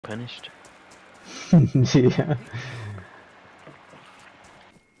Punished. Yeah.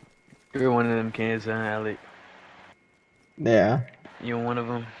 You're one of them kids, huh, Alec? Yeah. You're one of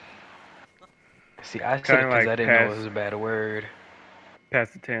them. See, I said Kind it of because I like didn't know it was a bad word.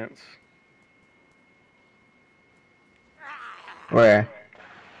 past the tense. Where?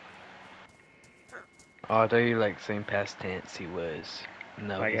 Oh, I thought you like saying past tense. He was.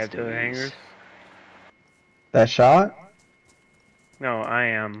 No, Like he at still the is. hangers. That shot? No, I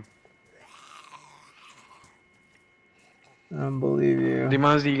am. I don't believe you.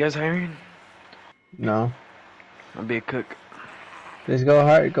 Demonzi, you guys hiring? No. I'll be a cook. Just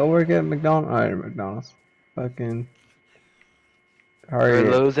go work at McDonald's. Alright, McDonald's. Fucking. Or Hurry.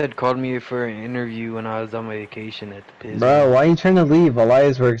 Lowe's had called me for an interview when I was on vacation at the Bro, Pismo. why you trying to leave?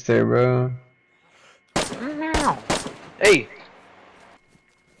 Elias works there, bro. Hey!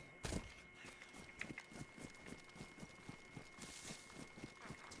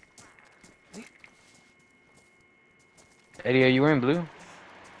 Eddie, are you wearing blue?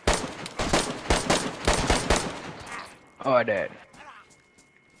 Oh, Dad.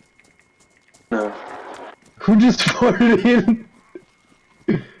 No. Who just farted in?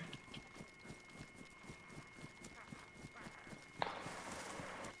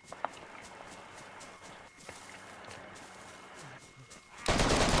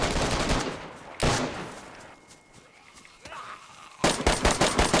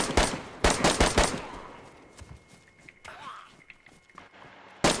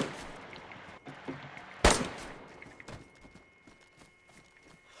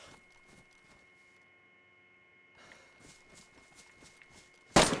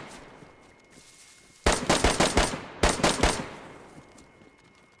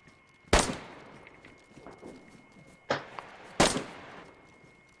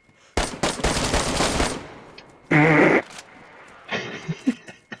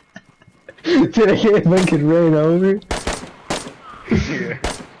 Did I get fucking ran over? Yeah.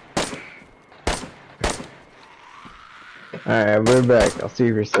 Alright, we're back. I'll see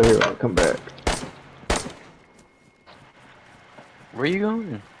if you're still here when I come back. Where you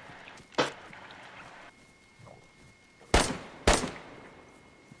going?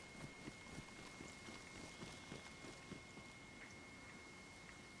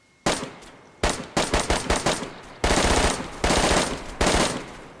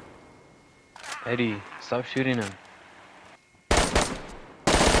 Eddie, stop shooting him.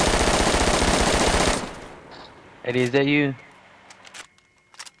 Eddie, is that you?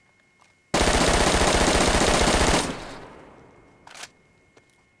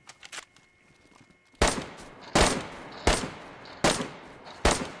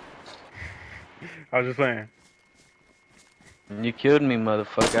 I was just playing. You killed me,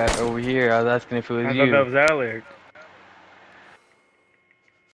 motherfucker. Over here, I was asking if it was I you. thought that was Alec.